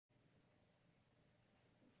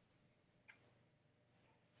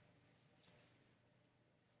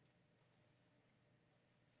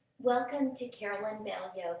Welcome to Carolyn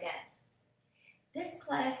Bell Yoga. This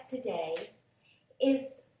class today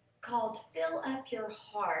is called Fill Up Your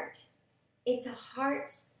Heart. It's a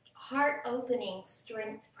heart-opening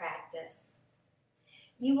strength practice.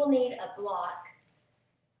 You will need a block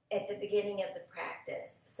at the beginning of the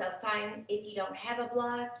practice. So if you don't have a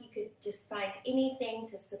block, you could just find anything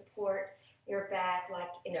to support your back,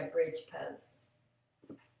 like in a bridge pose.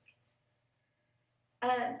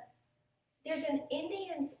 There's an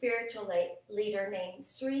Indian spiritual leader named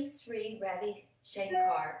Sri Ravi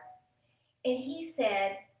Shankar, and he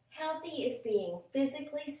said, healthy is being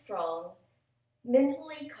physically strong,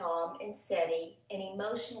 mentally calm and steady, and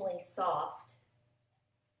emotionally soft.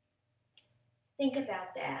 Think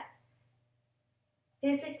about that.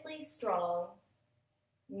 Physically strong,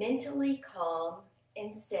 mentally calm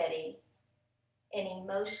and steady, and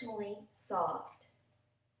emotionally soft.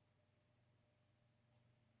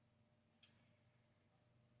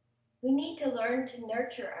 We need to learn to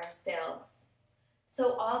nurture ourselves.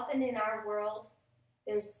 So often in our world,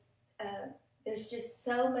 there's just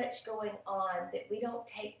so much going on that we don't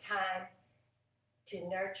take time to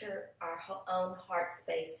nurture our own heart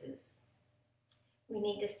spaces. We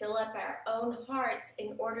need to fill up our own hearts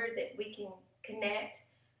in order that we can connect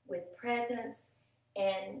with presence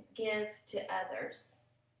and give to others.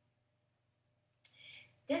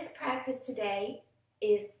 This practice today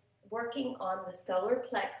is working on the solar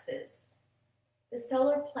plexus. The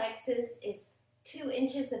solar plexus is 2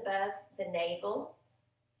 inches above the navel.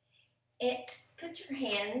 And put your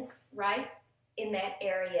hands right in that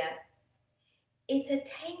area. It's a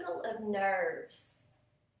tangle of nerves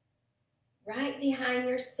right behind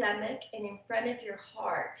your stomach and in front of your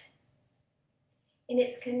heart. And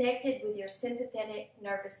it's connected with your sympathetic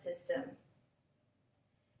nervous system.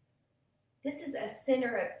 This is a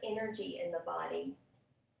center of energy in the body.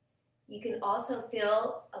 You can also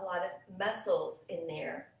feel a lot of muscles in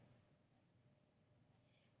there.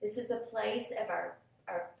 This is a place of our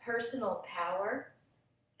personal power,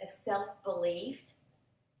 of self-belief,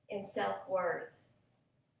 and self-worth.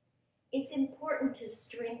 It's important to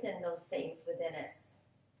strengthen those things within us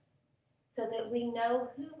so that we know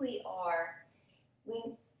who we are.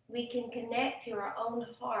 We can connect to our own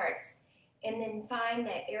hearts and then find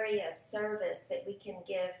that area of service that we can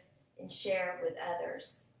give and share with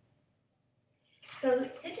others. So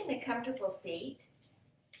sit in a comfortable seat.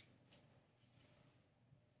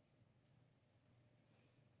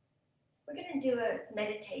 We're going to do a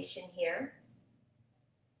meditation here.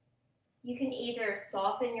 You can either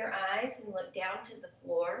soften your eyes and look down to the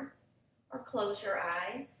floor or close your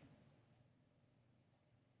eyes.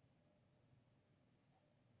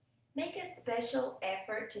 Make a special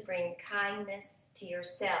effort to bring kindness to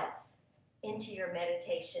yourself into your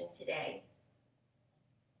meditation today.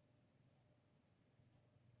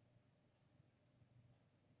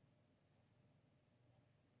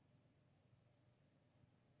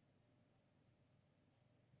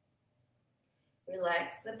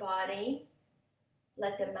 Relax the body.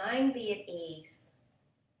 Let the mind be at ease.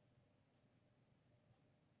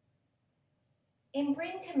 And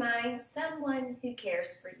bring to mind someone who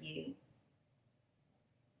cares for you.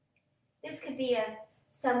 This could be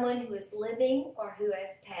someone who is living or who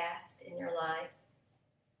has passed in your life.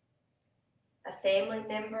 A family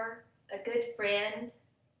member, a good friend,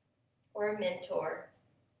 or a mentor.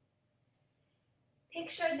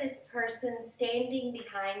 Picture this person standing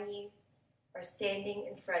behind you or standing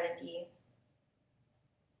in front of you,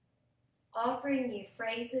 offering you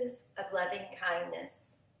phrases of loving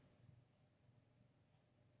kindness,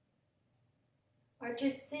 or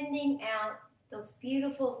just sending out those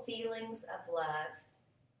beautiful feelings of love.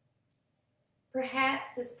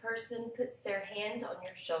 Perhaps this person puts their hand on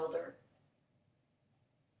your shoulder,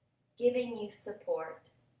 giving you support.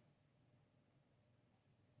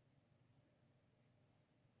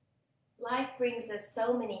 Life brings us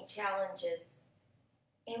so many challenges,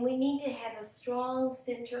 and we need to have a strong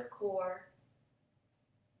center core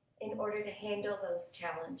in order to handle those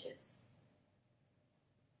challenges.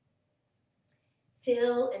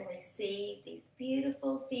 Feel and receive these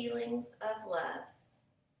beautiful feelings of love.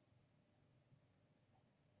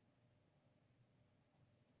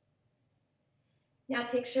 Now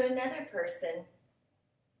picture another person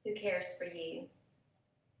who cares for you.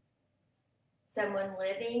 Someone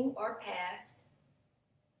living or past,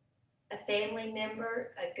 a family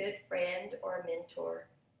member, a good friend, or a mentor.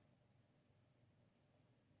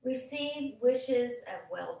 Receive wishes of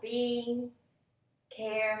well-being,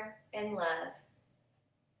 care, and love.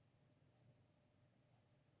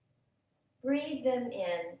 Breathe them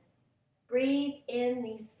in. Breathe in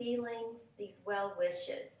these feelings, these well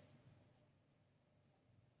wishes.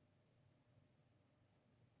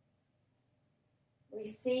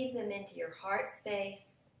 Receive them into your heart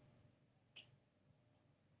space.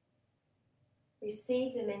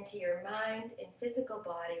 Receive them into your mind and physical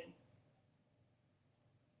body.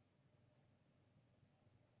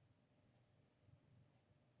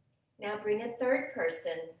 Now bring a third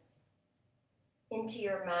person into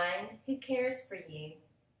your mind who cares for you,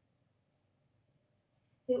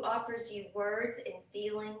 who offers you words and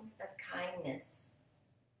feelings of kindness.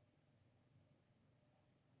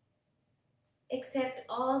 Accept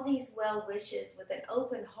all these well wishes with an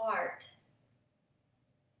open heart.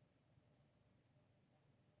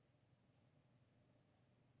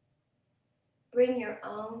 Bring your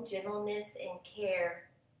own gentleness and care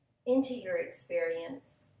into your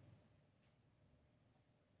experience.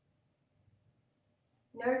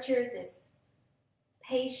 Nurture this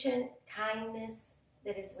patient kindness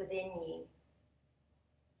that is within you.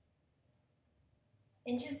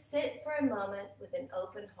 And just sit for a moment with an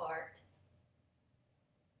open heart,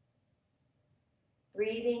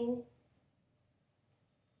 breathing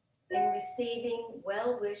and receiving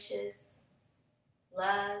well wishes,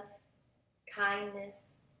 love,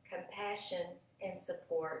 kindness, compassion, and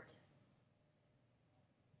support.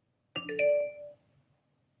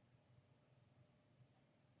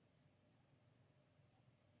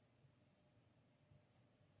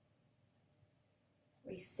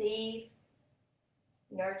 Receive,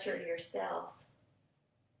 nurture yourself.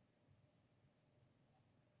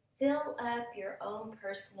 Fill up your own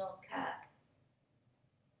personal cup.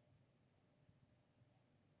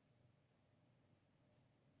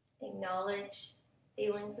 Acknowledge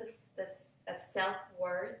feelings of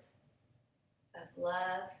self-worth, of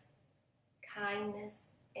love,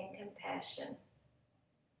 kindness, and compassion.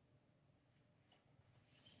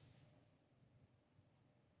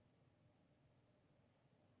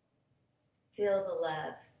 Feel the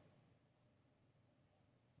love.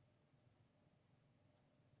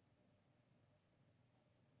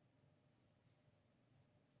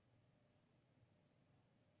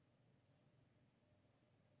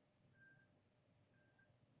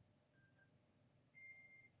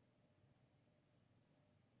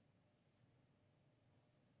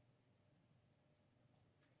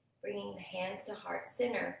 Bringing the hands to heart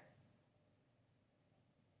center.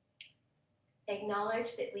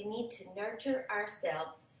 Acknowledge that we need to nurture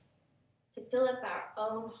ourselves to fill up our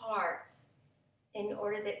own hearts in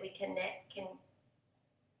order that we connect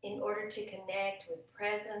with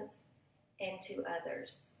presence and to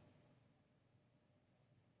others.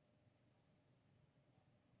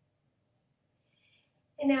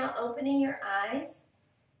 And now opening your eyes,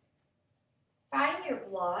 find your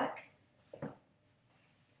block.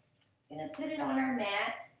 I'm going to put it on our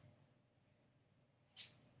mat.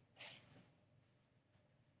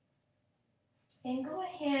 And go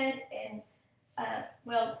ahead and,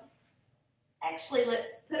 actually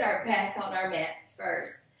let's put our back on our mats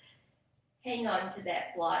first. Hang on to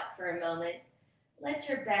that block for a moment. Let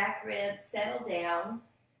your back ribs settle down.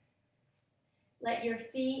 Let your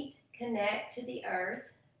feet connect to the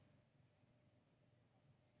earth.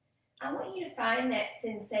 I want you to find that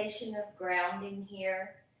sensation of grounding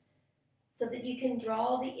here so that you can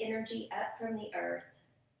draw the energy up from the earth.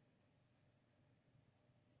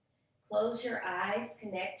 Close your eyes,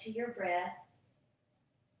 connect to your breath.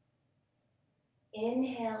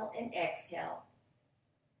 Inhale and exhale.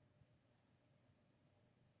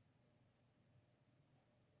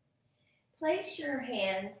 Place your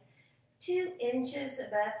hands 2 inches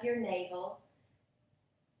above your navel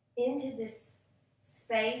into this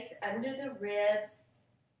space under the ribs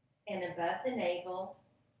and above the navel,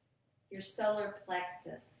 your solar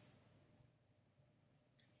plexus.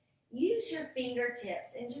 Use your fingertips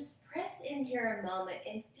and just press in here a moment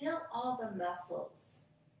and feel all the muscles.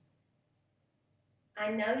 I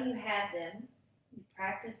know you have them. You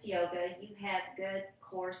practice yoga. You have good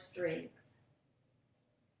core strength.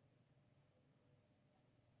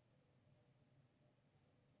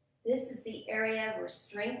 This is the area we're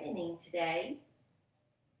strengthening today,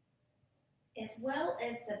 as well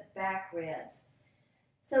as the back ribs.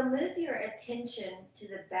 So move your attention to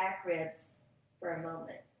the back ribs for a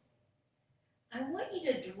moment. I want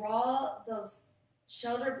you to draw those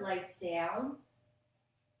shoulder blades down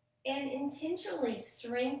and intentionally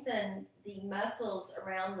strengthen the muscles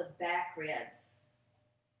around the back ribs.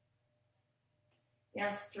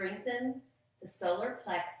 Now strengthen the solar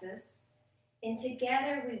plexus, and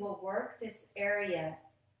together we will work this area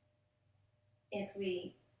as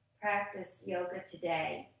we practice yoga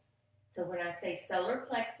today. So when I say solar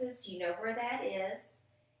plexus, you know where that is.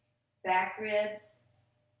 Back ribs,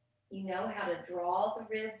 you know how to draw the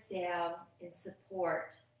ribs down and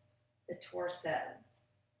support the torso.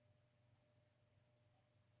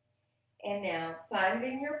 And now,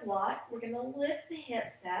 finding your block, we're going to lift the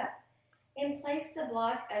hips up and place the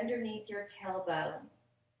block underneath your tailbone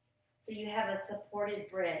so you have a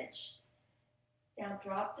supported bridge. Now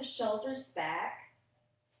drop the shoulders back.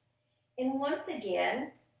 And once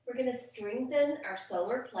again, we're going to strengthen our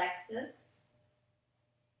solar plexus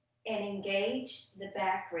and engage the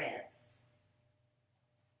back ribs.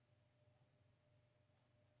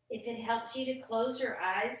 If it helps you to close your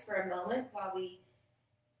eyes for a moment while we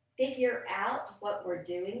figure out what we're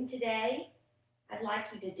doing today, I'd like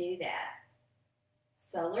you to do that.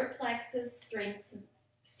 Solar plexus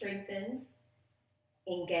strengthens,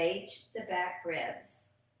 engage the back ribs.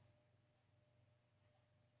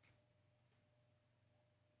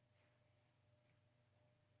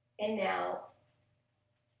 And now,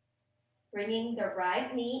 bringing the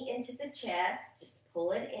right knee into the chest, just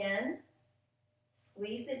pull it in,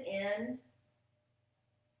 squeeze it in.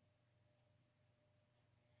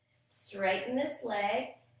 Straighten this leg,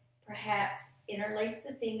 perhaps interlace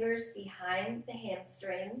the fingers behind the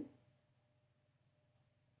hamstring.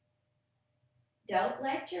 Don't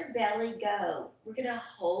let your belly go. We're going to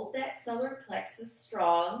hold that solar plexus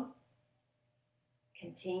strong.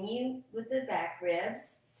 Continue with the back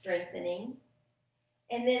ribs, strengthening.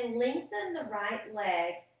 And then lengthen the right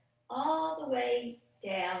leg all the way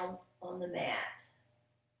down on the mat.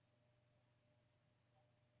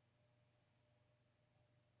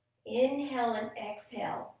 Inhale and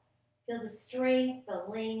exhale. Feel the strength, the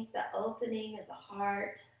length, the opening of the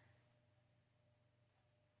heart.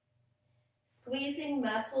 Squeezing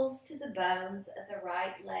muscles to the bones of the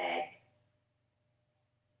right leg.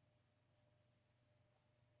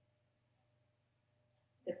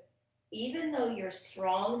 Even though you're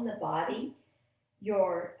strong in the body,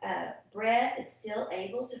 your breath is still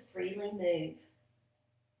able to freely move.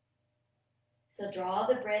 So draw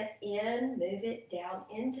the breath in, move it down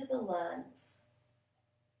into the lungs.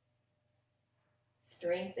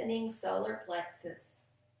 Strengthening solar plexus.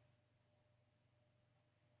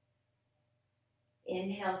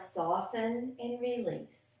 Inhale, soften and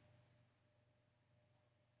release.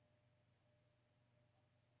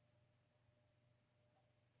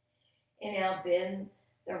 And now bend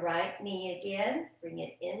the right knee again. Bring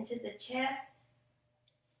it into the chest.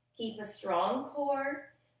 Keep a strong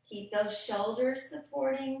core. Keep those shoulders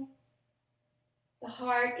supporting the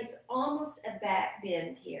heart. It's almost a back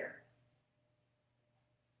bend here.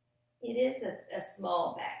 It is a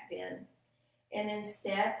small back bend. And then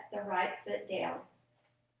step the right foot down.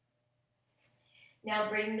 Now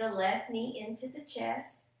bring the left knee into the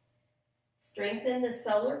chest. Strengthen the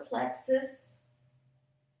solar plexus,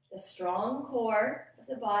 the strong core of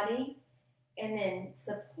the body, and then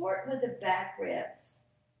support with the back ribs.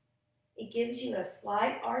 It gives you a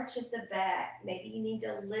slight arch at the back. Maybe you need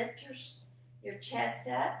to lift your chest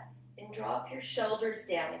up and drop your shoulders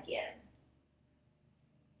down again.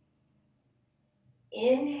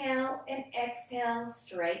 Inhale and exhale,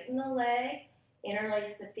 straighten the leg,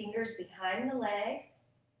 interlace the fingers behind the leg.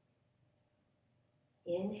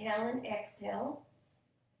 Inhale and exhale.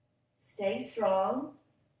 Stay strong.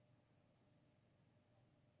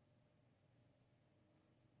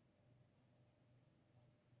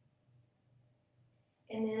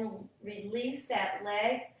 And then release that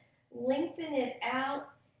leg, lengthen it out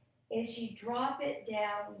as you drop it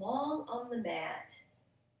down long on the mat.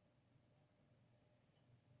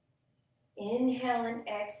 Inhale and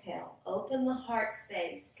exhale. Open the heart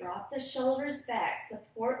space. Drop the shoulders back.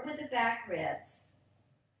 Support with the back ribs.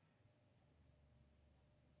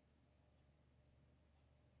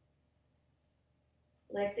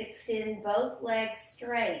 Let's extend both legs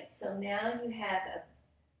straight. So now you have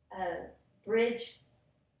a bridge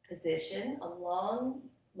position, a long,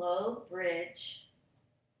 low bridge.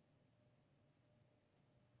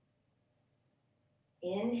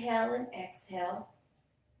 Inhale and exhale.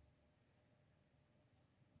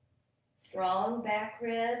 Strong back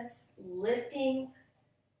ribs, lifting.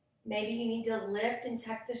 Maybe you need to lift and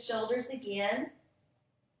tuck the shoulders again.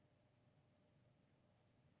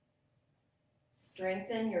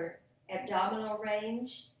 Strengthen your abdominal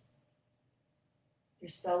range, your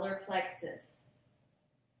solar plexus.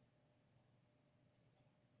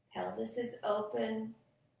 Pelvis is open.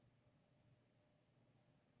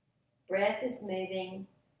 Breath is moving.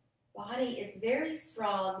 Body is very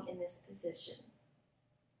strong in this position.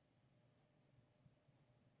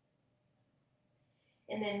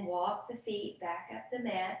 And then walk the feet back up the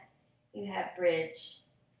mat. You have bridge.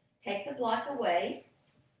 Take the block away.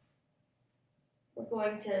 We're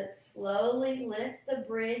going to slowly lift the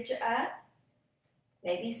bridge up.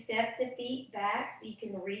 Maybe step the feet back so you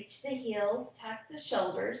can reach the heels, tuck the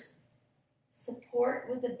shoulders. Support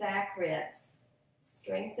with the back ribs.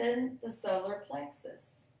 Strengthen the solar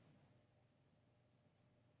plexus.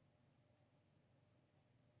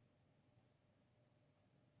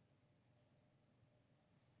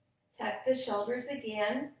 Tuck the shoulders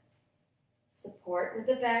again. Support with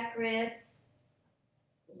the back ribs.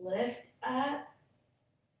 Lift up.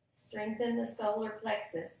 Strengthen the solar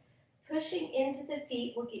plexus. Pushing into the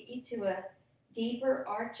feet will get you to a deeper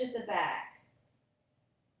arch at the back.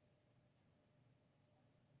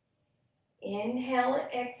 Inhale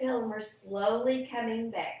and exhale, and we're slowly coming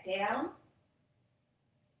back down.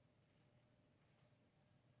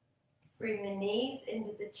 Bring the knees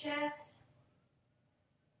into the chest.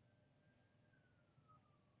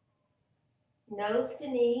 Nose to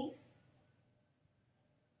knees.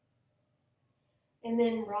 And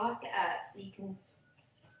then rock up so you can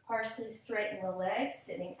partially straighten the legs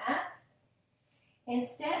sitting up. And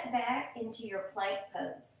step back into your plank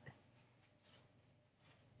pose.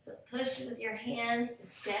 So push with your hands and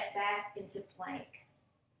step back into plank.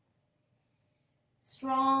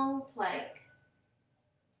 Strong plank.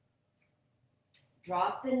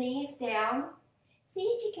 Drop the knees down. See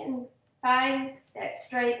if you can find that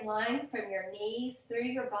straight line from your knees through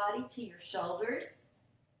your body to your shoulders.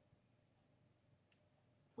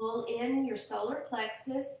 Pull in your solar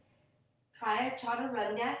plexus. Try a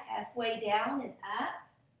chaturanga, halfway down and up.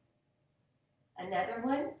 Another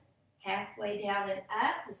one, halfway down and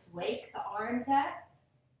up. Let's wake the arms up.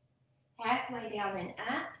 Halfway down and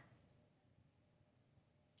up.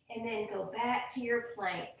 And then go back to your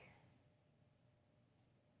plank.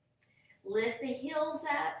 Lift the heels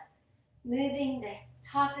up, moving the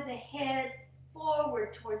top of the head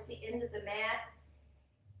forward towards the end of the mat.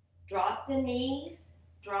 Drop the knees,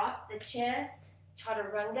 drop the chest.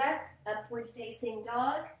 Chaturanga, upward facing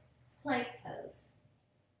dog, plank pose.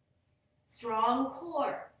 Strong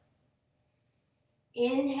core.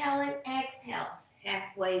 Inhale and exhale.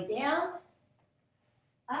 Halfway down,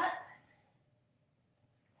 up,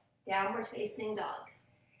 downward facing dog.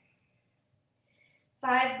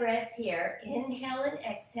 5 breaths here. Inhale and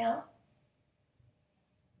exhale.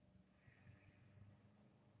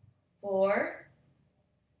 4.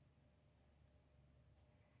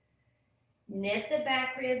 Knit the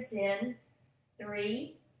back ribs in.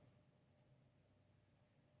 3,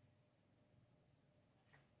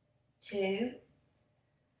 2,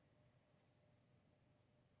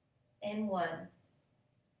 and 1.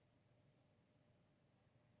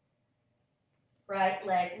 Right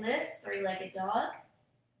leg lifts, 3-legged dog.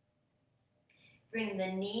 Bring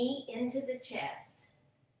the knee into the chest.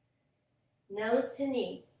 Nose to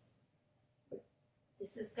knee.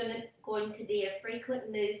 This is going to be a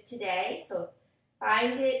frequent move today, so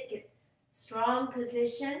find it, get strong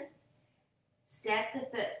position. Step the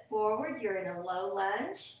foot forward, you're in a low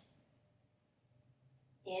lunge.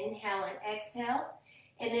 Inhale and exhale.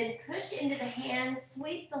 And then push into the hands,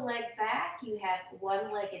 sweep the leg back. You have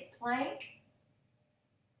 1-legged plank.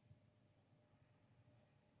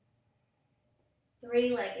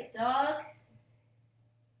 3-legged dog.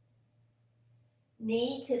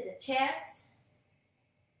 Knee to the chest.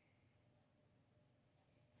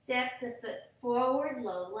 Step the foot forward,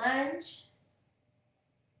 low lunge.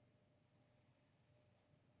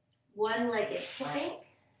 1-legged plank.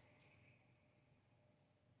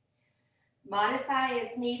 Modify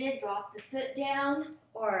as needed, drop the foot down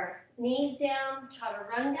or knees down,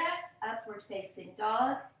 chaturanga, upward facing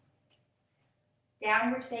dog,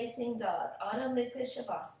 downward facing dog, Adho Mukha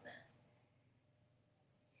Shavasana.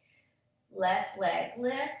 Left leg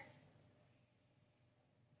lifts.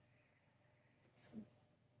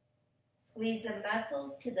 Squeeze the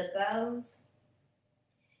muscles to the bones.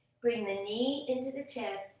 Bring the knee into the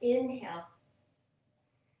chest. Inhale.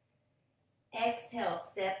 Exhale,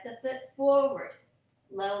 step the foot forward,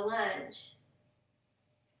 low lunge.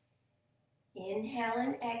 Inhale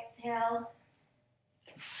and exhale,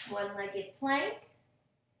 1-legged plank,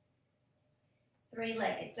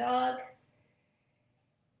 3-legged dog.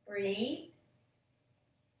 Breathe.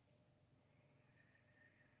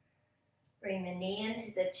 Bring the knee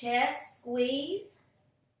into the chest, squeeze.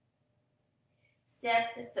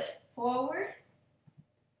 Step the foot forward.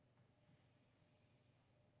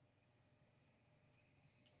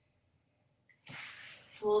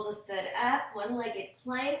 Pull the foot up, 1-legged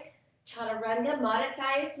plank, chaturanga,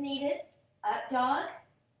 modify as needed, up dog,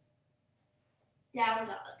 down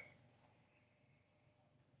dog.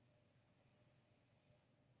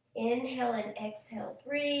 Inhale and exhale,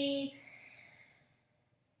 breathe.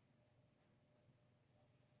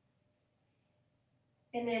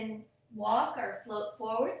 And then walk or float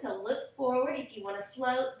forward, so look forward. If you want to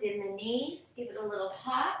float, bend the knees, give it a little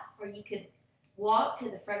hop, or you could Walk to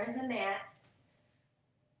the front of the mat.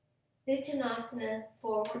 Uttanasana,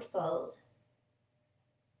 forward fold.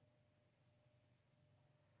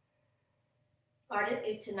 Ardha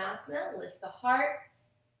Uttanasana, lift the heart.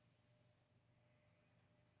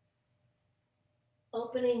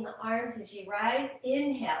 Opening the arms as you rise.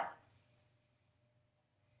 Inhale.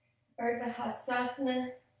 Urdhva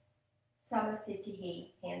Hastasana,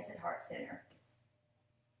 Samasthitihi, hands at heart center.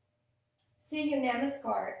 Surya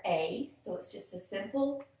Namaskar A, so it's just a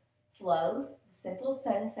simple flows, simple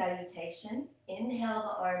sun salutation. Inhale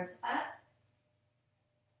the arms up.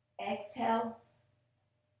 Exhale,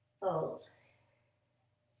 fold.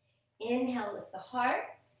 Inhale, lift the heart.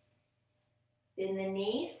 Bend the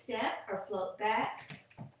knees, step or float back.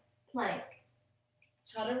 Plank.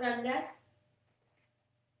 Chaturanga.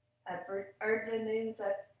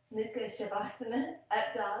 Urdhva Mukha Shavasana,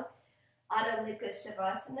 up dog. Adho Mukha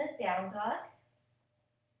Shavasana, down dog.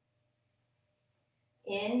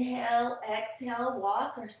 Inhale, exhale,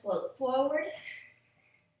 walk or float forward.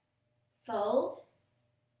 Fold.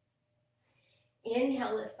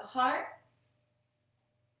 Inhale, lift the heart.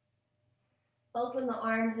 Open the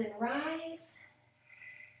arms and rise.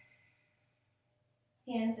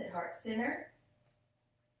 Hands at heart center.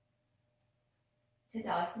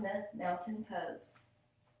 Tadasana, mountain pose.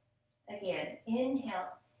 Again, inhale.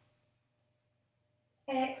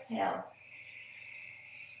 Exhale.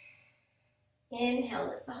 Inhale,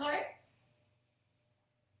 lift the heart.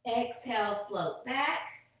 Exhale, float back.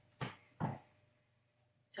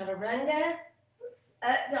 Chaturanga.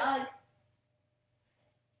 Up dog.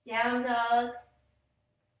 Down dog.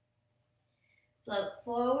 Float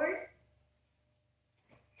forward.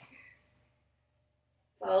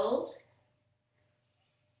 Fold.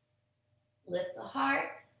 Lift the heart.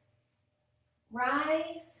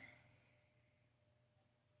 Rise.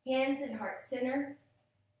 Hands at heart center.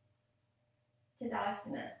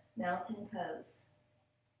 Tadasana, mountain pose.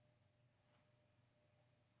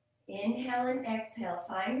 Inhale and exhale.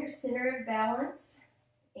 Find your center of balance.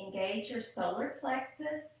 Engage your solar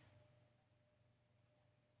plexus.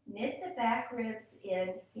 Knit the back ribs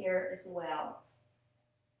in here as well.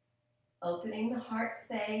 Opening the heart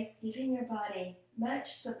space, giving your body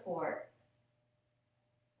much support.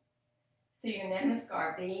 Surya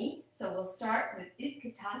Namaskar B. So we'll start with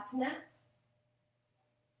Utkatasana.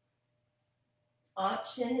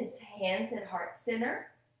 Option is hands at heart center.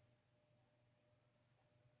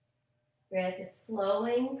 Breath is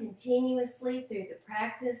flowing continuously through the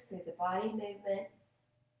practice, through the body movement.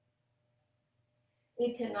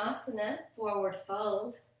 Uttanasana, forward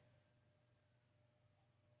fold.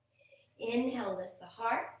 Inhale, lift the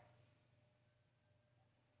heart.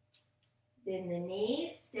 Bend the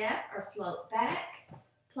knees, step or float back.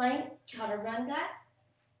 Plank, chaturanga,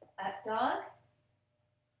 up dog,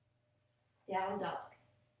 down dog.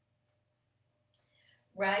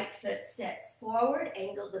 Right foot steps forward,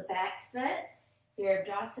 angle the back foot.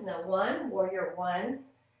 Virabhadrasana 1, warrior 1.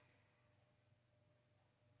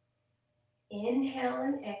 Inhale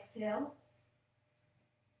and exhale.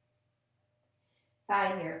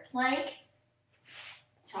 Find your plank,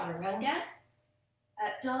 chaturanga,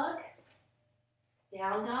 up dog,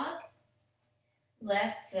 down dog.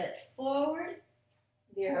 Left foot forward,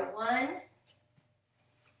 Vira 1.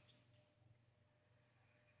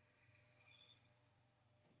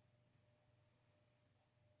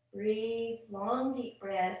 Breathe, long deep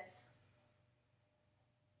breaths.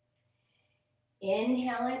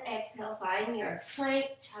 Inhale and exhale, find your plank,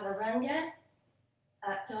 chaturanga,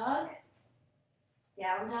 up dog,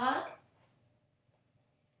 down dog.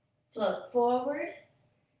 Float forward,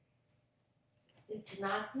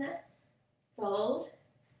 Uttanasana, fold.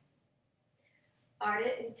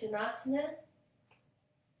 Ardha Uttanasana,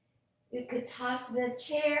 Utkatasana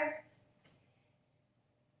chair.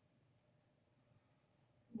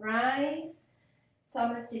 Rise,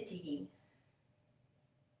 Samasthitihi.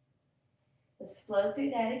 Let's flow through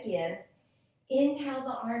that again. Inhale the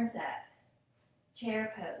arms up,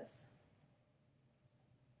 chair pose.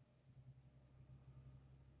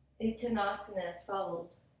 Uttanasana,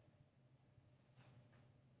 fold.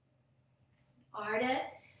 Ardha,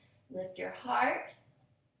 lift your heart.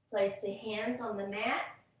 Place the hands on the mat.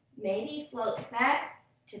 Maybe float back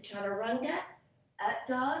to chaturanga, up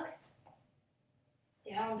dog,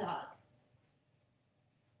 down dog.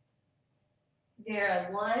 Vira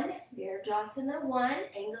 1, Virabhadrasana 1,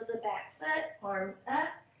 angle the back foot, arms up.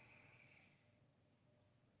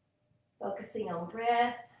 Focusing on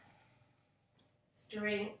breath,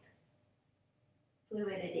 strength,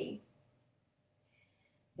 fluidity.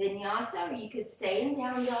 Vinyasa, or you could stay in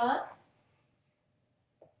down dog.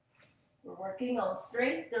 We're working on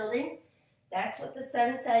strength building That's what the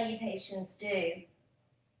sun salutations do.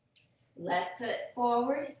 Left foot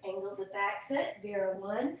forward, angle the back foot, Vera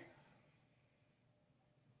 1.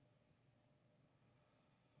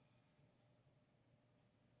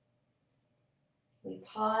 We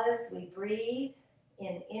pause, we breathe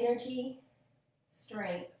in energy,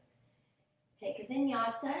 strength. Take a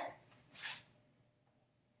vinyasa.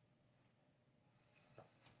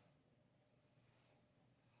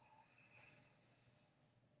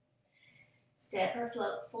 Step or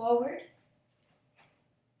float forward.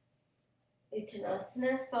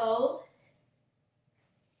 Uttanasana, fold.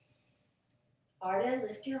 Ardha,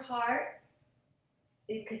 lift your heart.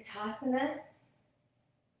 Utkatasana.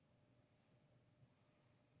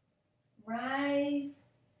 Rise.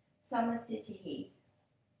 Samastitihi.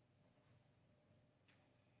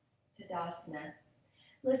 Tadasana.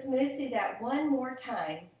 Let's move through that one more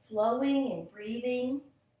time. Flowing and breathing.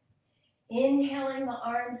 Inhaling the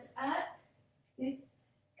arms up.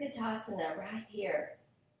 Utkatasana right here.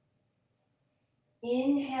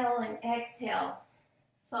 Inhale and exhale.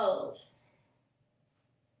 Fold.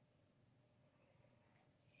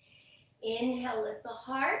 Inhale, lift the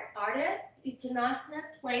heart. Ardha, Uttanasana.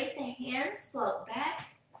 Plant the hands, float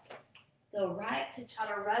back. Go right to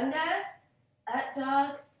Chaturanga. Up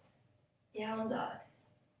dog, down dog.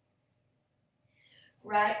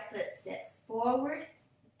 Right foot steps forward.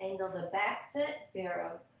 Angle the back foot.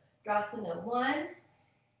 Virabhadrasana 1.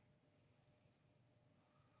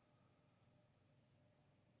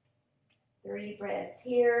 Three breaths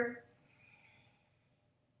here.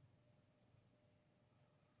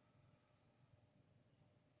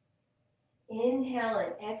 Inhale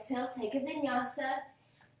and exhale. Take a vinyasa.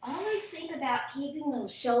 Always think about keeping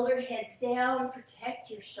those shoulder heads down. Protect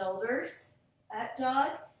your shoulders. Up dog,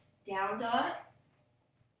 down dog.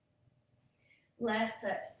 Left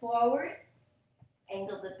foot forward.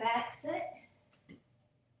 Angle the back foot.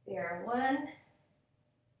 Vera 1.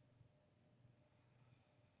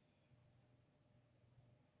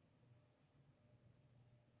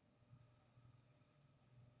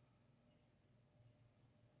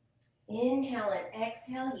 Inhale and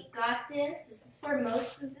exhale. You got this. This is where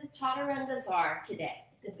most of the chaturangas are today,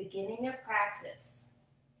 the beginning of practice.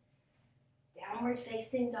 Downward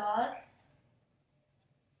facing dog.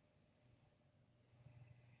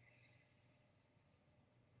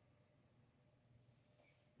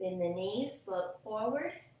 Bend the knees, float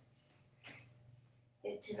forward.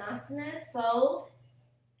 Uttanasana, fold.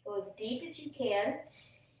 Go as deep as you can.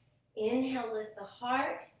 Inhale, lift the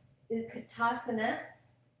heart. Utkatasana.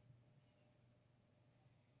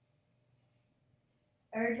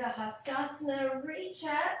 Urdhva Hastasana, reach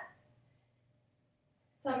up.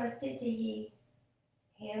 Samastitihi,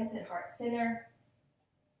 hands at heart center.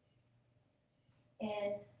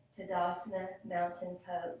 And Tadasana, mountain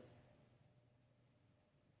pose.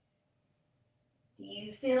 Do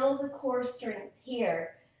you feel the core strength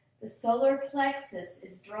here? The solar plexus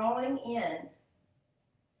is drawing in.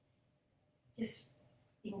 Just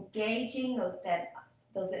engaging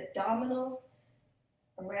those abdominals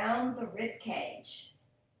around the rib cage.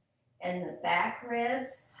 And the back ribs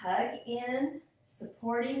hug in,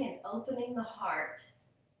 supporting and opening the heart.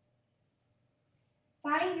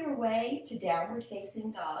 Find your way to downward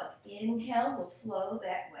facing dog. Inhale will flow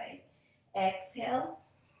that way. Exhale.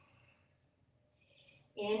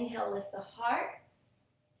 Inhale, lift the heart.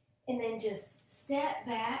 And then just step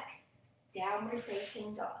back, downward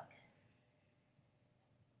facing dog.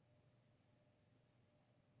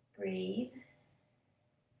 Breathe.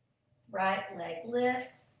 Right leg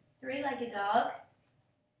lifts. Three-legged dog.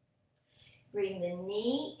 Bring the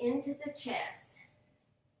knee into the chest.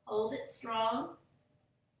 Hold it strong.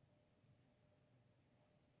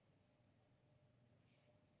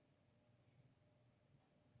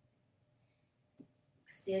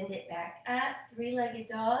 Extend it back up, three-legged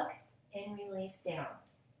dog, and release down.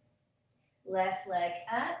 Left leg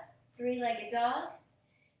up, three-legged dog.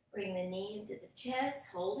 Bring the knee into the chest,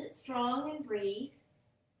 hold it strong and breathe.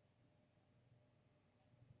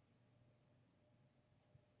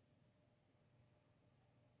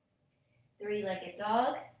 Three-legged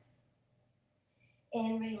dog,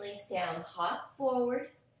 and release down. Hop forward,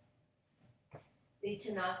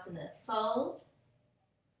 Uttanasana, fold.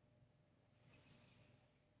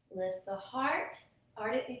 Lift the heart,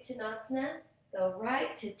 Ardha Uttanasana. Go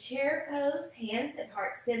right to chair pose, hands at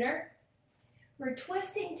heart center. We're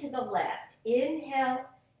twisting to the left. Inhale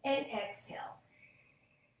and exhale.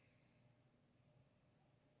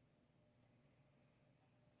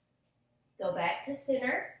 Go back to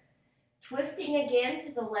center. Twisting again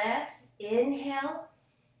to the left. Inhale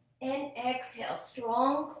and exhale.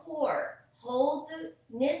 Strong core.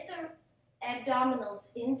 Knit the abdominals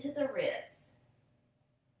into the ribs.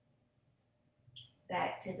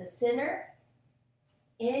 Back to the center.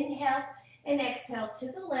 Inhale and exhale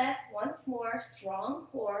to the left. Once more, strong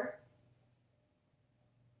core.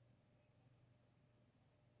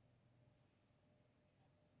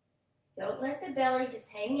 Don't let the belly just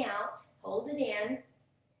hang out. Hold it in.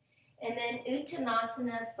 And then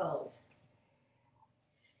Uttanasana, fold.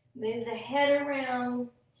 Move the head around.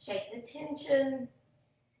 Shake the tension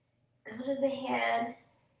out of the head.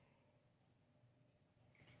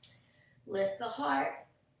 Lift the heart.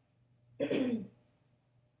 Uttanasana,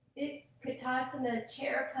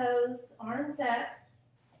 chair pose, arms up.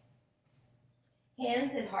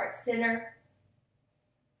 Hands at heart center.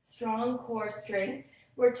 Strong core strength.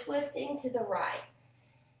 We're twisting to the right.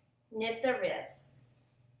 Knit the ribs.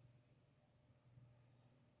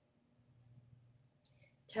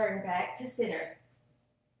 Turn back to center.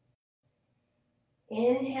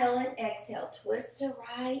 Inhale and exhale. Twist to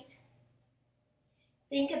right.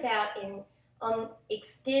 Think about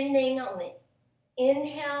extending on the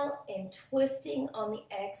inhale and twisting on the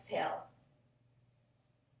exhale.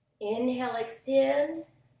 Inhale, extend.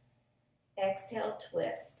 Exhale,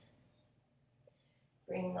 twist.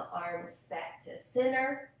 Bring the arms back to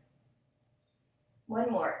center.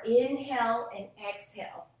 One more. Inhale and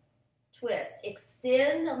exhale. Twist.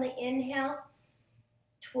 Extend on the inhale.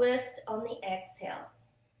 Twist on the exhale.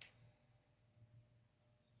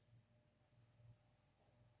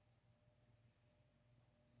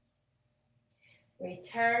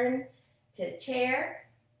 Return to chair.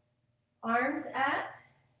 Arms up.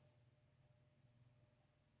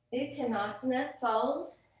 Uttanasana,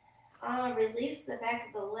 fold. Release the back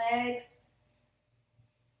of the legs.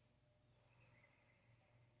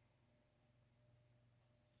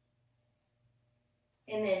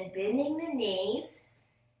 And then bending the knees.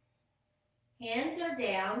 Hands are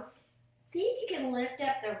down. See if you can lift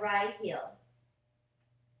up the right heel.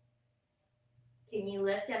 Can you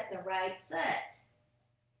lift up the right foot?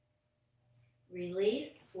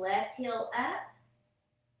 Release, left heel up.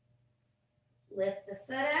 Lift the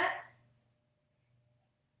foot up.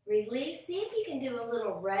 Release. See if you can do a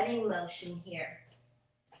little running motion here.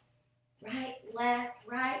 Right, left,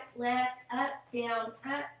 up, down,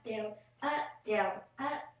 up, down, up, down,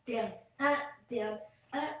 up, down, up, down,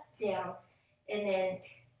 up, down. And then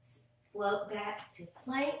float back to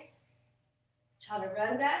plank,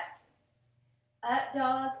 chaturanga, up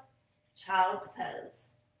dog, child's pose.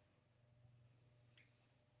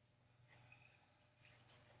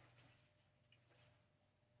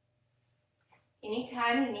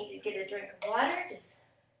 Anytime you need to get a drink of water, just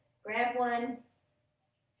grab one.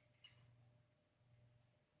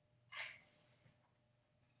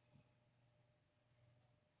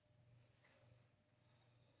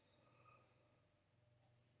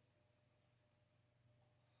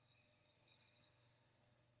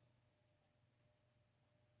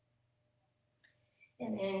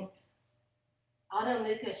 And then Adho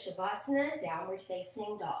Mukha Shavasana, downward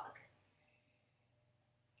facing dog.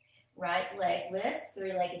 Right leg lifts,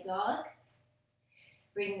 three-legged dog.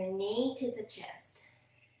 Bring the knee to the chest.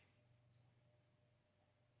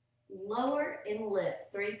 Lower and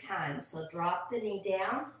lift 3 times. So drop the knee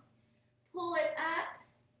down, pull it up.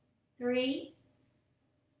 3,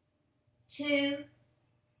 2,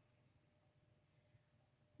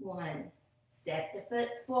 1. Step the foot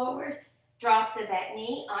forward. Drop the back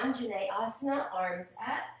knee, Anjaneyasana, arms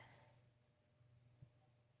up.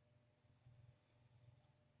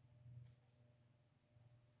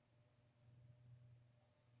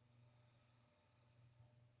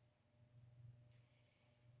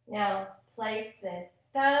 Now place the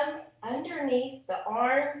thumbs underneath the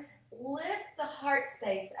arms. Lift the heart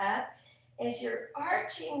space up as you're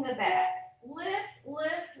arching the back. Lift,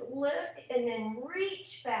 lift, lift, and then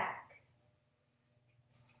reach back.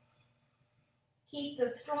 Keep the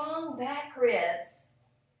strong back ribs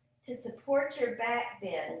to support your back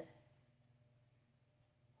bend.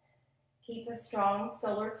 Keep a strong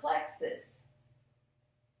solar plexus,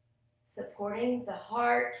 supporting the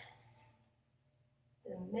heart,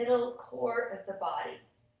 the middle core of the body.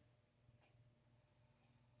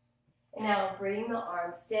 And now bring the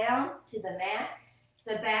arms down to the mat.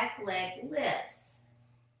 The back leg lifts.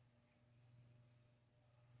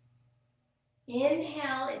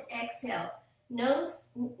 Inhale and exhale. Nose,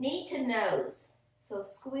 knee to nose. So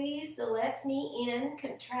squeeze the left knee in,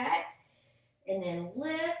 contract, and then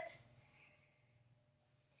lift.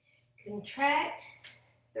 Contract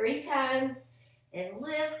 3 times and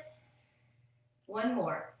lift. 1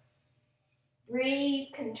 more.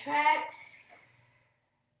 Breathe, contract,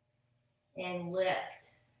 and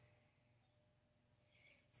lift.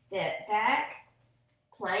 Step back,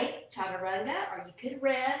 plank, chaturanga, or you could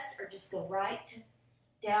rest or just go right to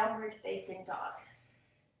downward facing dog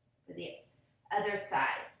for the other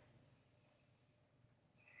side.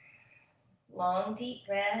 Long, deep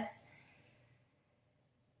breaths.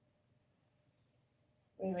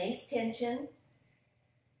 Release tension.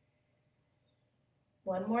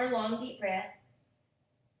 One more long, deep breath.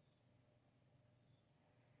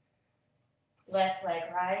 Left leg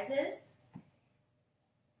rises.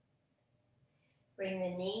 Bring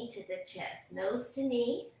the knee to the chest, nose to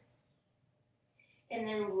knee. And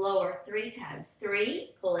then lower 3 times.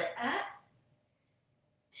 3, pull it up.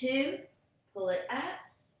 2, pull it up.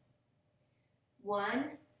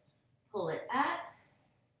 1, pull it up.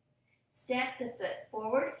 Step the foot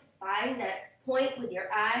forward. Find that point with your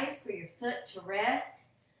eyes for your foot to rest.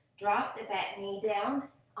 Drop the back knee down.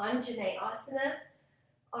 Anjaneyasana.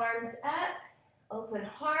 Arms up. Open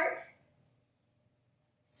heart.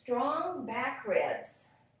 Strong back ribs.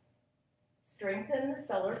 Strengthen the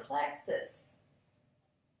solar plexus.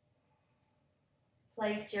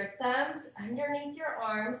 Place your thumbs underneath your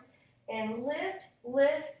arms and lift,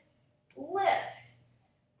 lift, lift.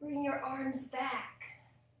 Bring your arms back.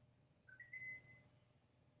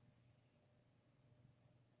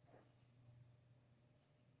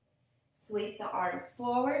 Sweep the arms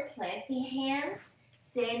forward, plant the hands,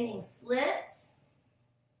 standing splits.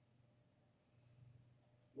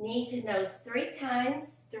 Knee to nose 3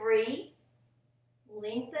 times. 3,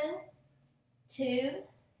 lengthen. 2,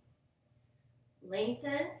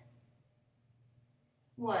 lengthen.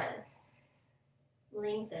 1,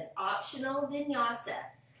 lengthen. Optional vinyasa.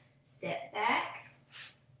 Step back,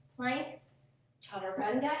 plank,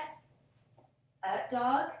 chaturanga, up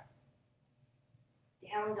dog,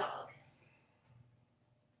 down dog.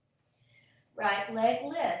 Right leg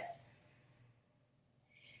lifts.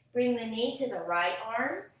 Bring the knee to the right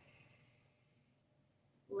arm.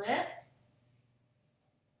 Lift.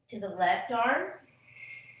 To the left arm.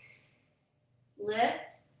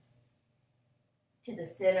 Lift. To the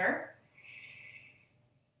center.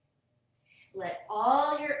 Let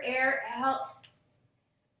all your air out.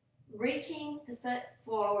 Reaching the foot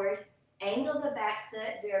forward. Angle the back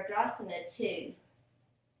foot, Virabhadrasana 2.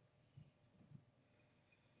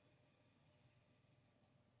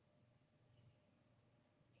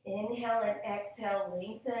 Inhale and exhale,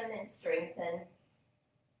 lengthen and strengthen.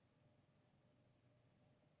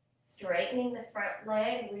 Straightening the front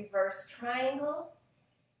leg, reverse triangle.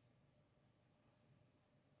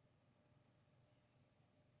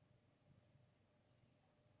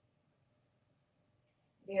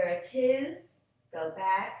 Vira 2, go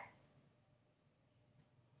back.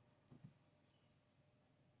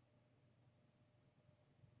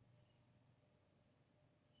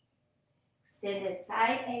 Extended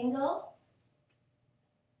side angle.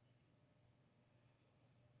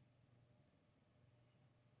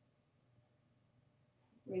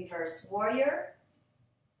 Reverse warrior.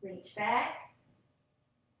 Reach back.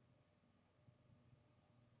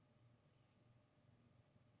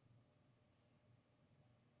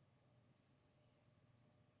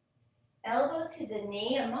 Elbow to the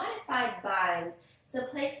knee, a modified bind. So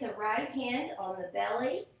place the right hand on the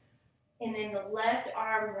belly, and then the left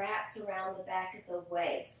arm wraps around the back of the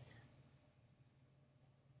waist.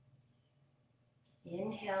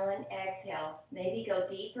 Inhale and exhale. Maybe go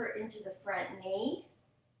deeper into the front knee.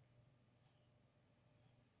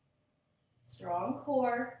 Strong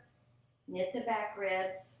core. Knit the back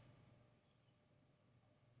ribs.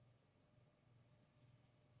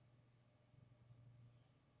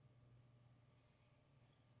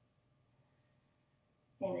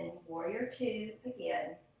 And then warrior 2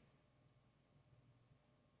 again.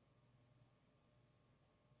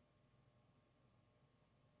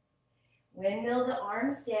 Windmill the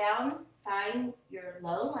arms down, find your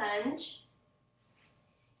low lunge,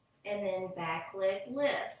 and then back leg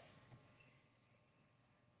lifts.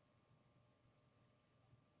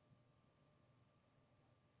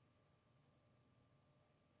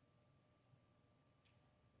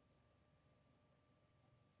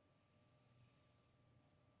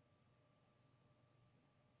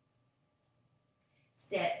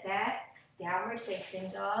 Step back, downward facing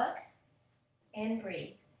dog, and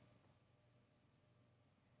breathe.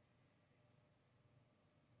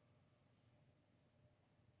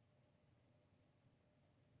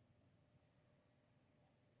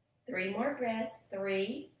 Three more breaths.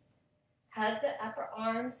 3. Hug the upper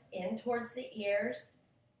arms in towards the ears.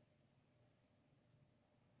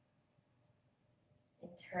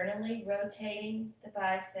 Internally rotating the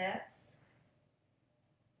biceps.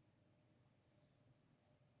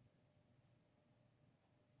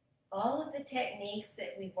 All of the techniques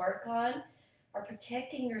that we work on are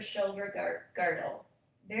protecting your shoulder girdle.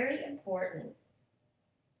 Very important.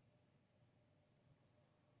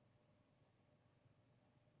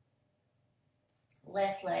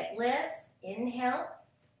 Left leg lifts. Inhale.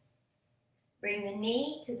 Bring the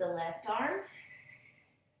knee to the left arm.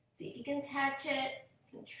 See if you can touch it.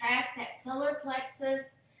 Contract that solar plexus.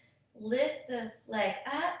 Lift the leg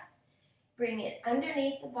up. Bring it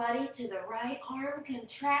underneath the body to the right arm.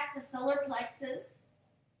 Contract the solar plexus.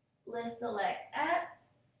 Lift the leg up.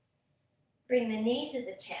 Bring the knee to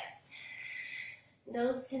the chest.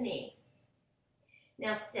 Nose to knee.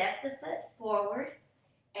 Now step the foot forward.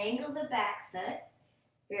 Angle the back foot.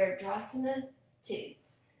 Virabhadrasana 2.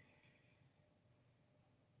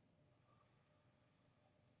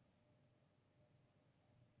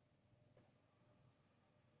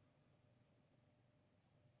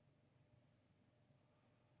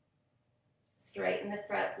 Straighten the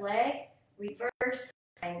front leg, reverse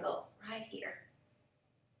angle right here.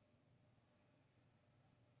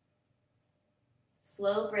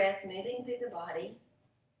 Slow breath moving through the body.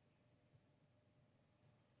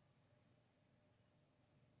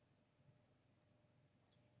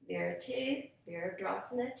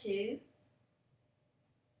 Virabhadrasana 2.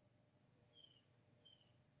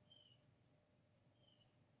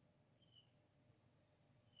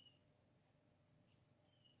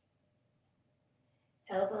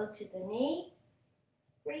 Elbow to the knee,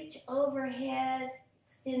 reach overhead,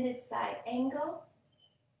 extended side angle.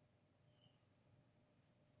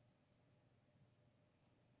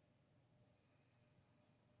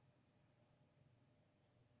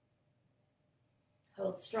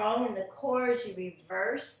 Hold strong in the core as you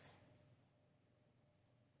reverse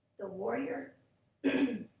the warrior.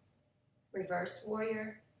 Reverse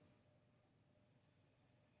warrior.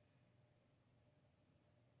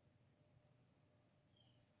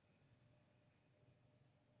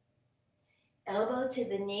 Elbow to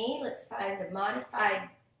the knee. Let's find a modified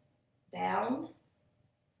bound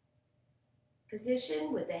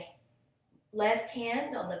position with the left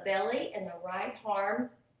hand on the belly and the right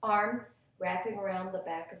arm wrapping around the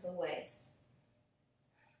back of the waist.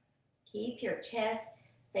 Keep your chest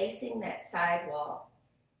facing that side wall.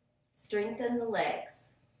 Strengthen the legs.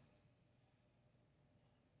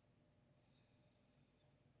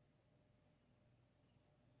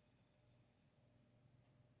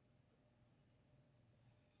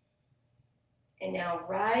 And now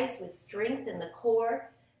rise with strength in the core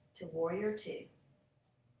to Warrior 2.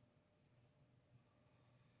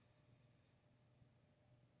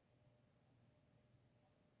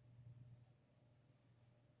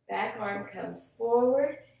 Back arm comes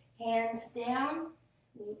forward, hands down.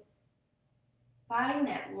 Find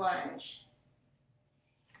that lunge.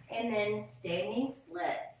 And then standing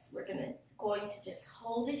splits. We're going to just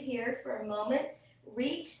hold it here for a moment.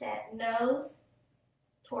 Reach that nose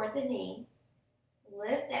toward the knee.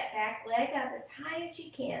 Lift that back leg up as high as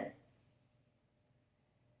you can.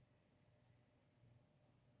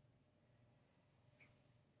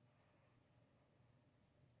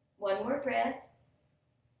 One more breath.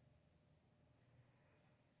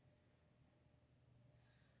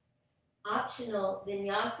 Optional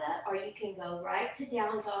vinyasa, or you can go right to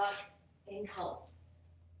down dog and hold.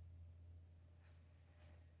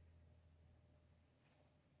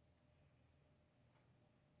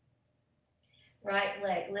 Right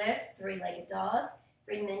leg lifts, three-legged dog.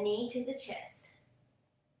 Bring the knee to the chest.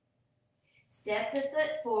 Step the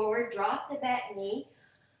foot forward, drop the back knee.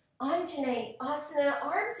 Anjaneyasana,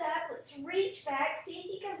 arms up. Let's reach back. See if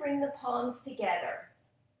you can bring the palms together.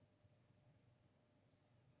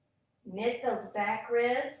 Knit those back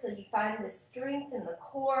ribs so you find the strength in the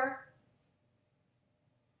core.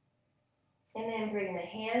 And then bring the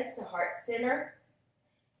hands to heart center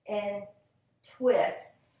and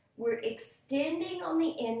twist. We're extending on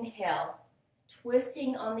the inhale,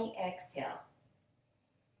 twisting on the exhale.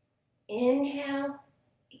 Inhale,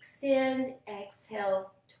 extend,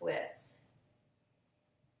 exhale, twist.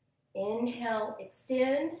 Inhale,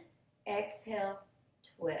 extend, exhale,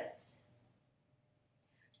 twist.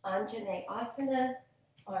 Anjaneyasana,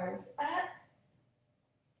 arms up.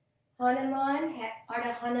 Hanuman,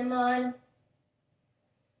 Ardha Hanuman.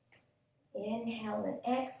 Inhale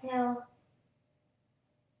and exhale.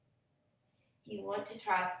 If you want to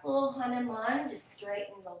try full Hanuman, just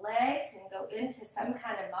straighten the legs and go into some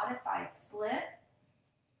kind of modified split.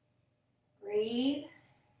 Breathe.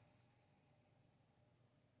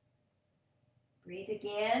 Breathe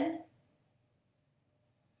again.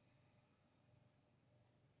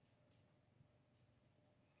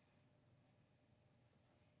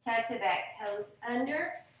 Tuck the back toes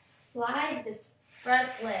under. Slide the front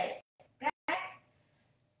leg back,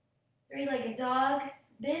 three-legged dog,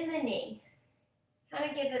 bend the knee. Kind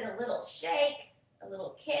of give it a little shake, a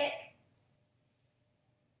little kick.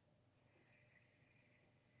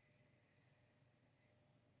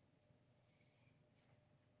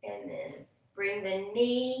 And then bring the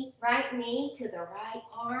knee, right knee to the right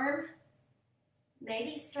arm.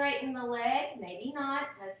 Maybe straighten the leg, maybe not,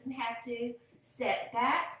 doesn't have to. Step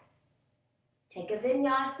back, take a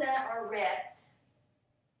vinyasa or rest.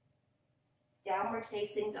 Downward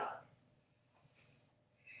facing dog.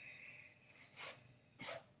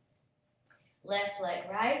 Left leg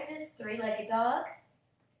rises, three-legged dog.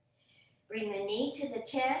 Bring the knee to the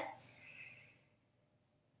chest.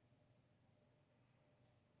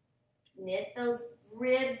 Knit those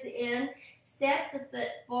ribs in. Step the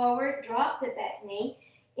foot forward, drop the back knee.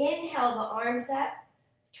 Inhale the arms up.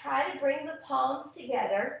 Try to bring the palms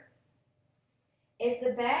together. As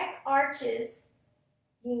the back arches,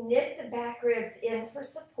 you knit the back ribs in for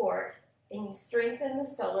support and you strengthen the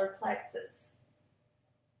solar plexus.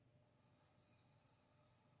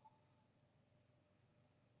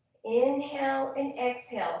 Inhale and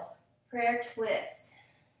exhale, prayer twist.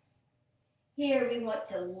 Here we want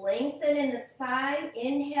to lengthen in the spine.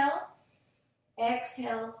 Inhale,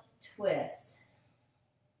 exhale, twist.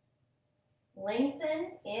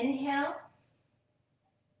 Lengthen, inhale,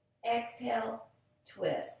 exhale,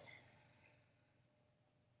 twist.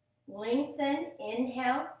 Lengthen,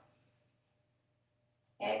 inhale,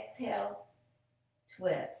 exhale,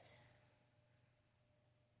 twist.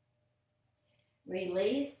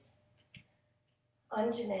 Release,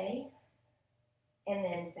 Anjane, and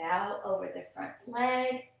then bow over the front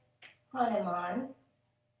leg, Hanuman.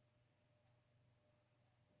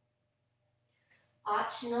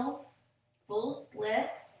 Optional, full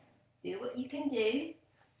splits. Do what you can do.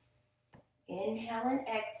 Inhale and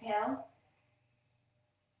exhale.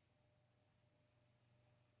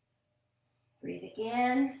 Breathe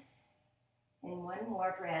again. And one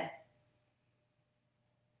more breath.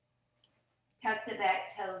 Tuck the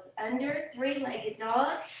back toes under, three-legged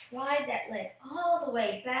dog. Slide that leg all the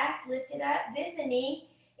way back, lift it up, bend the knee,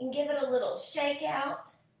 and give it a little shake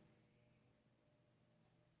out.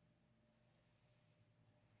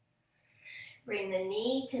 Bring the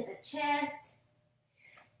knee to the chest,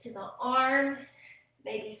 to the arm.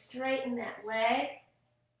 Maybe straighten that leg.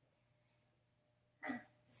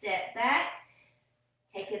 Step back.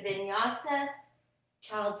 Take a vinyasa,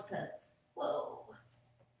 child's pose. Whoa.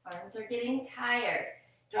 Arms are getting tired.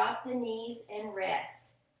 Drop the knees and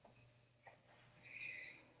rest.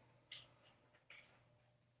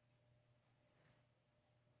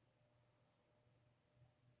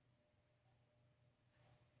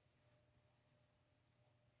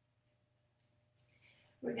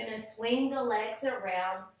 We're going to swing the legs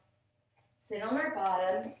around, sit on our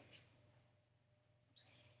bottom,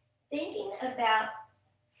 thinking about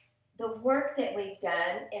the work that we've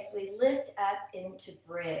done as we lift up into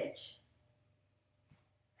bridge.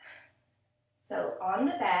 So on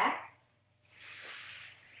the back,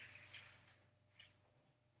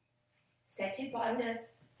 Setu Bandha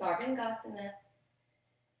Sarvangasana,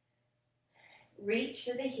 reach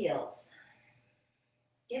for the heels.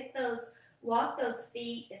 Walk those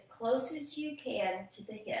feet as close as you can to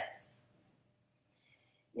the hips.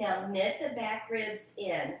 Now knit the back ribs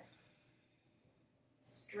in.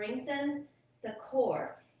 Strengthen the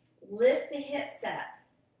core. Lift the hips up.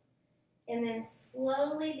 And then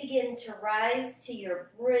slowly begin to rise to your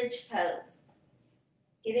bridge pose.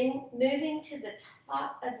 Moving to the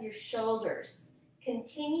top of your shoulders.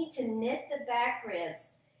 Continue to knit the back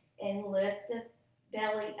ribs and lift the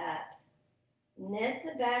belly up. Knit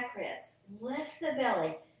the back ribs. Lift the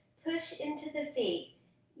belly. Push into the feet.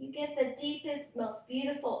 You get the deepest, most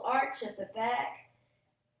beautiful arch of the back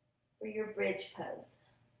for your bridge pose.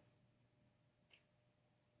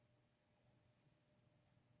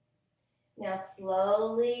 Now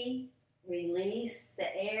slowly release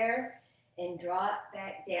the air and drop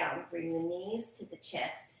back down. Bring the knees to the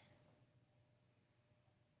chest.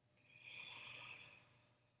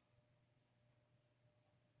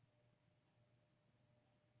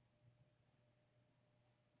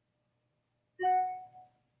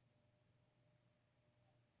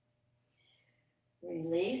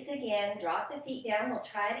 Release again. Drop the feet down. We'll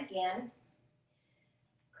try it again.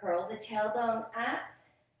 Curl the tailbone up.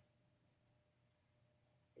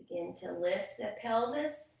 Begin to lift the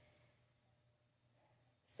pelvis.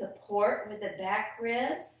 Support with the back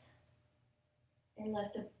ribs. And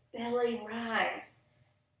let the belly rise.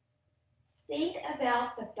 Think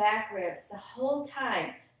about the back ribs the whole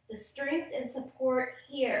time. The strength and support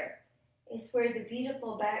here is where the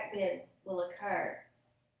beautiful back bend will occur.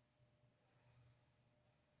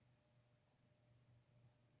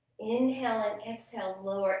 Inhale and exhale,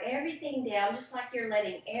 lower everything down just like you're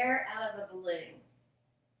letting air out of a balloon.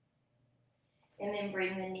 And then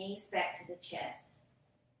bring the knees back to the chest.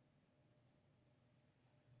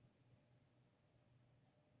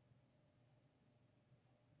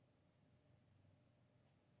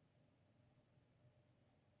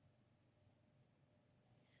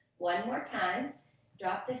 One more time.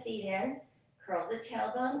 Drop the feet in, curl the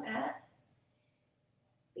tailbone up.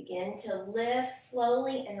 Begin to lift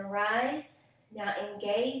slowly and rise. Now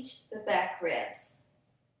engage the back ribs.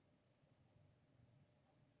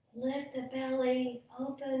 Lift the belly,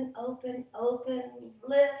 open, open, open.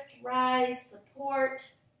 Lift, rise,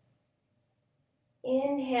 support.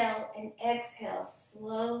 Inhale and exhale.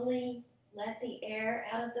 Slowly let the air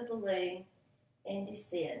out of the balloon and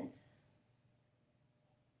descend.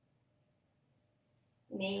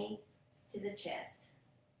 Knees to the chest.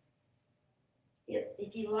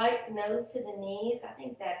 If you like nose to the knees, I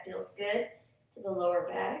think that feels good to the lower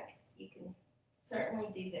back. You can certainly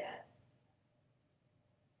do that.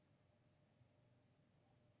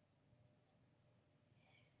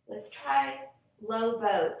 Let's try low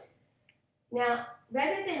boat. Now,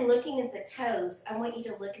 rather than looking at the toes, I want you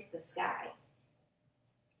to look at the sky.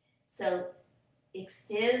 So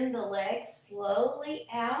extend the legs slowly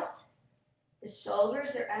out. The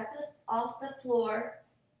shoulders are up off the floor.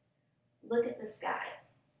 Look at the sky.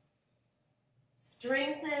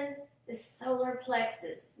 Strengthen the solar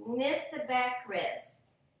plexus. Knit the back ribs.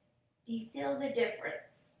 Do you feel the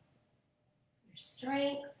difference? Your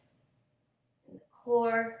strength and the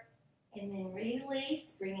core. And then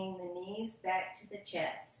release, bringing the knees back to the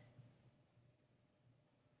chest.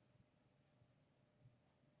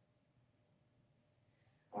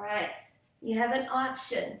 All right, you have an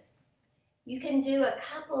option. You can do a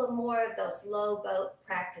couple of more of those low boat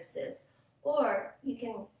practices, or you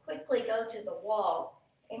can quickly go to the wall,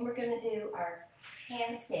 and we're going to do our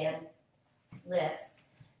handstand lifts.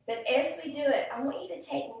 But as we do it, I want you to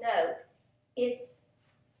take note. It's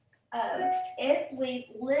as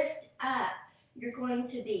we lift up, you're going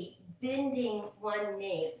to be bending one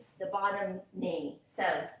knee, the bottom knee. So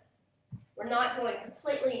we're not going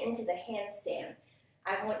completely into the handstand.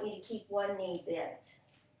 I want you to keep one knee bent.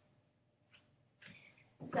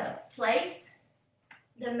 So place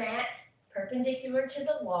the mat perpendicular to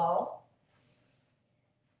the wall.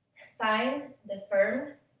 Find the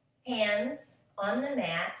firm hands on the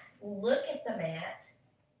mat. Look at the mat.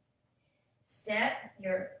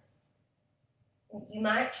 You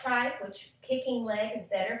might try which kicking leg is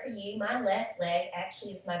better for you. My left leg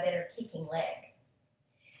actually is my better kicking leg.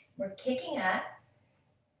 We're kicking up.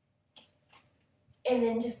 And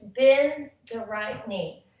then just bend the right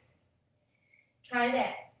knee. Try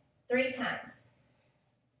that 3 times.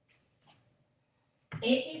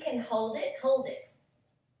 If you can hold it, hold it.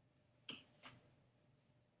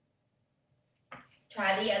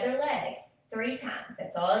 Try the other leg 3 times.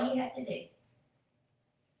 That's all you have to do.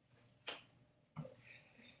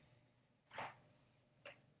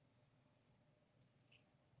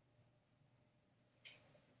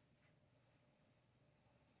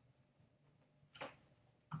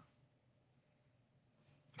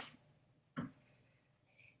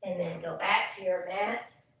 And then go back to your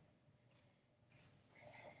mat,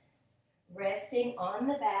 resting on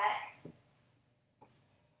the back,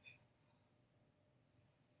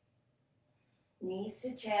 knees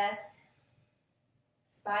to chest,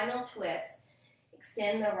 spinal twist.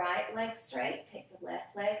 Extend the right leg straight, take the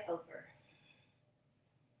left leg over.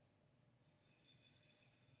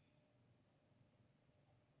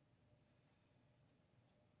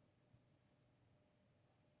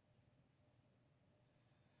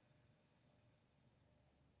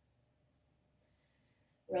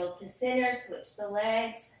 Roll to center, switch the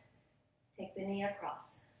legs, take the knee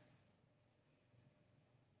across.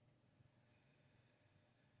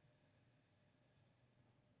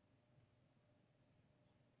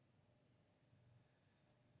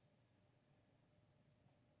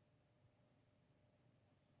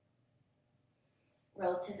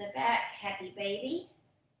 Roll to the back, happy baby.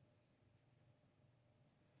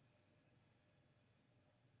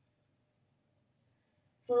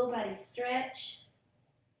 Full body stretch.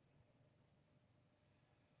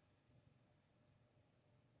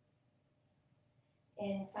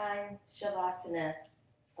 And find Shavasana.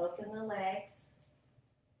 Open the legs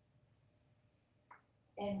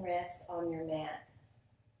and rest on your mat.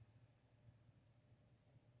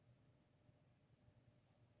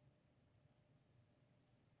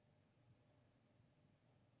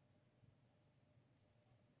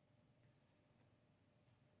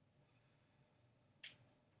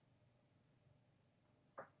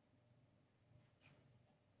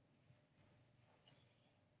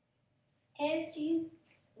 As you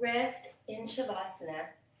rest in Shavasana,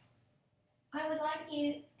 I would like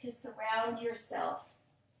you to surround yourself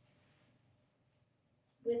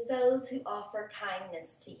with those who offer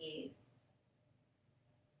kindness to you.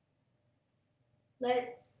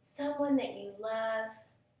 Let someone that you love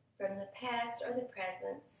from the past or the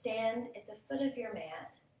present stand at the foot of your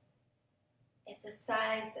mat, at the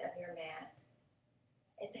sides of your mat,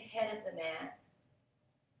 at the head of the mat.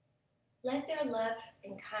 Let their love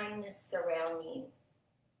and kindness surround you.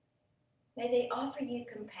 May they offer you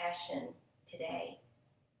compassion today.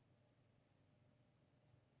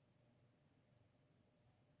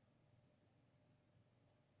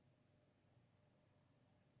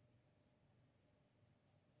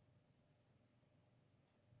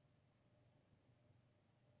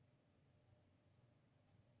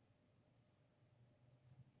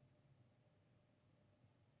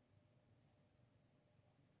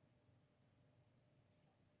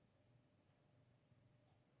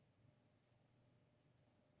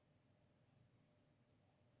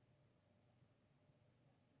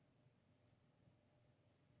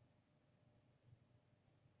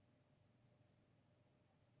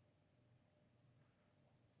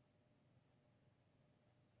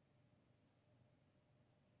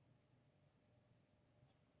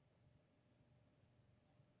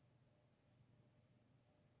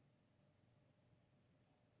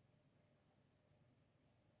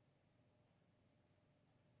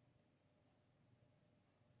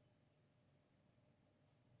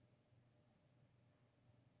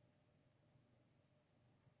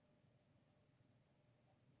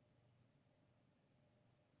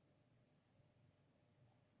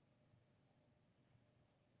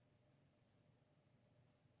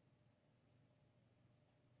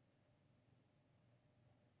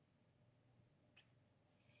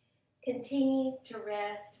 Continue to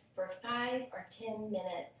rest for 5 or 10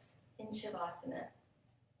 minutes in Shavasana.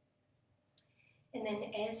 And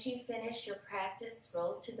then as you finish your practice,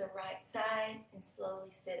 roll to the right side and slowly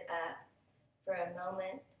sit up for a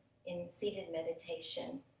moment in seated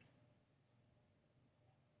meditation.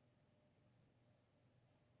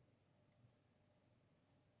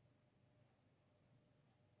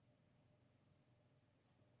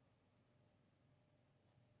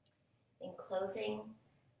 In closing,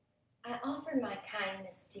 I offer my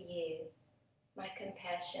kindness to you, my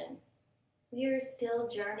compassion. We are still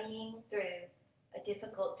journeying through a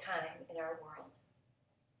difficult time in our world.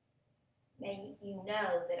 May you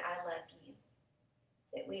know that I love you,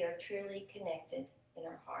 that we are truly connected in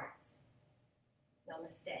our hearts.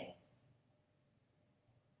 Namaste.